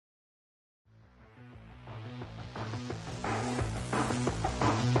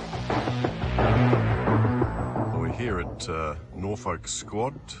at Norfolk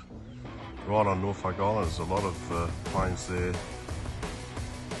Squad, right on Norfolk Island. There's a lot of planes there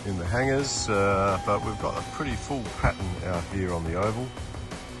in the hangars, but we've got a pretty full pattern out here on the oval.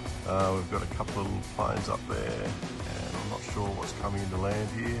 We've got a couple of little planes up there, and I'm not sure what's coming into land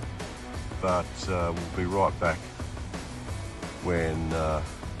here, but we'll be right back when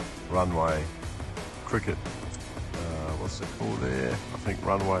runway cricket, what's it called there? I think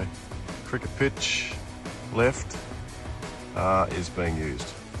runway cricket pitch left is being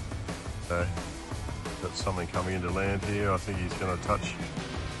used. So got something coming into land here. I think he's going to touch.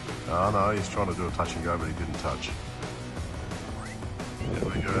 Oh no, he's trying to do a touch and go, but he didn't touch. There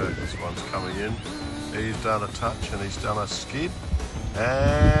we go, this one's coming in. He's done a touch and he's done a skid,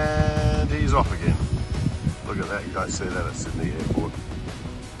 and he's off again. Look at that, you don't see that at Sydney Airport.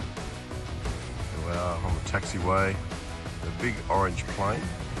 Here we are on the taxiway, the big orange plane.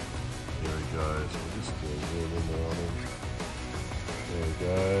 Here he goes, we'll just zoom in there on him. There we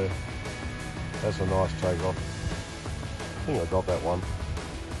go. That's a nice takeoff. I think I got that one.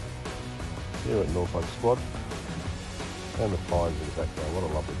 Here at Norfolk Squad. And the pines in the background, what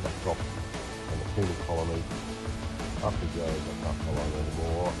a lovely backdrop. And the penal colony. Up he goes, I can't follow him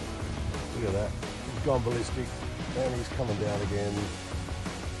anymore. Look at that, he's gone ballistic. And he's coming down again.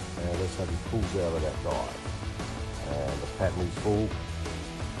 And let's hope he pulls out of that dive. And the pattern is full.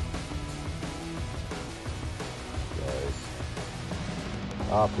 Goes.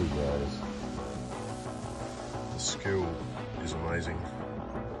 Up he goes. The skill is amazing.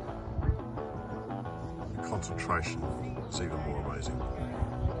 The concentration is even more amazing.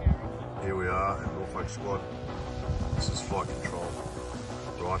 Here we are at Norfolk Squad. This is flight control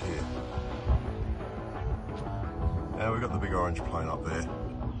right here. Now we've got the big orange plane up there.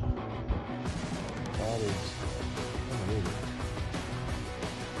 That is coming in.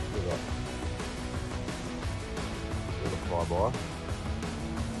 Look at that. There's a flyby.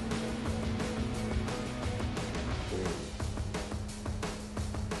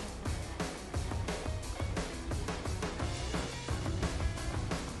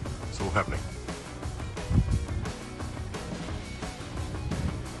 It's all happening.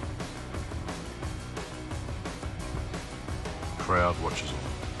 Crowd watches it.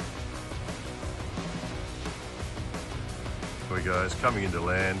 There we go, it's coming into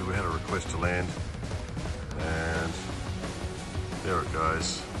land. We had a request to land, and there it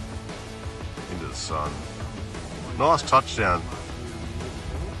goes into the sun. Nice touchdown.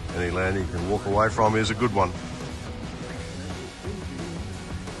 Any landing you can walk away from is a good one.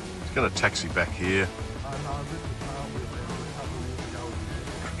 It's going to taxi back here.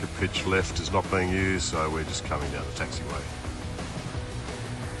 Cricket pitch left is not being used, so we're just coming down the taxiway.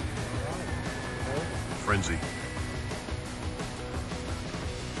 Frenzy.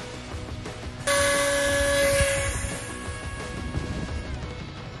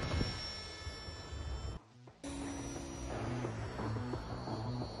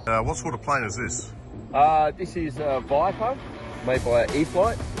 What sort of plane is this? This is a Viper, made by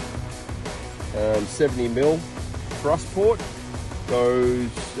E-Flight. 70mm thrust port. Goes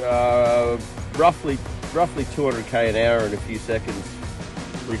roughly 200k an hour in a few seconds.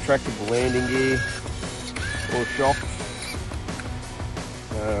 Retractable landing gear, all shocks,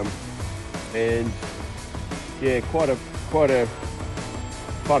 and yeah, quite a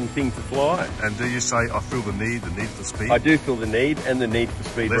fun thing to fly. And do you say, I feel the need for speed? I do feel the need and the need for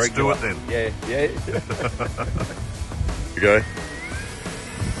speed. Let's regular. do it then. Yeah. Here we go.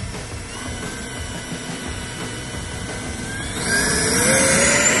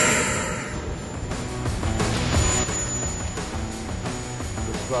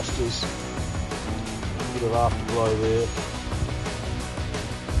 The thrusters, a bit of afterglow there.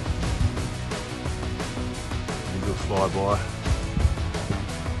 Into a flyby.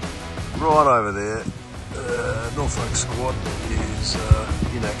 Right over there, Norfolk Squad is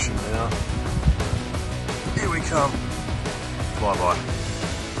in action now. Here we come. Flyby.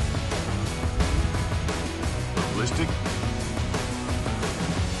 Ballistic.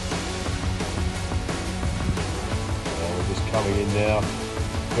 We're just coming in now.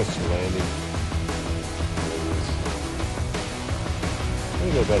 Question landing.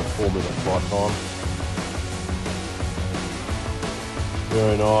 We've got about a 4-minute flight time.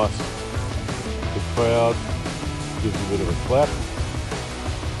 Very nice. The crowd gives a bit of a clap,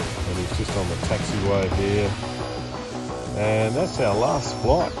 and he's just on the taxiway here, and that's our last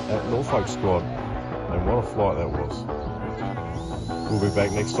flight at Norfolk Squad, and what a flight that was. We'll be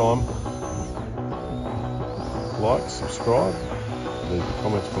back next time. Like, subscribe, leave the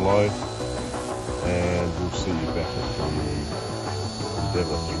comments below, and we'll see you back at the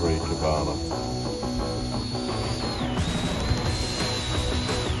Endeavour 3 Cabana.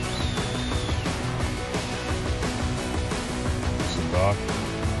 embark.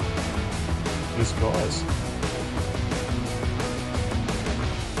 Blue skies.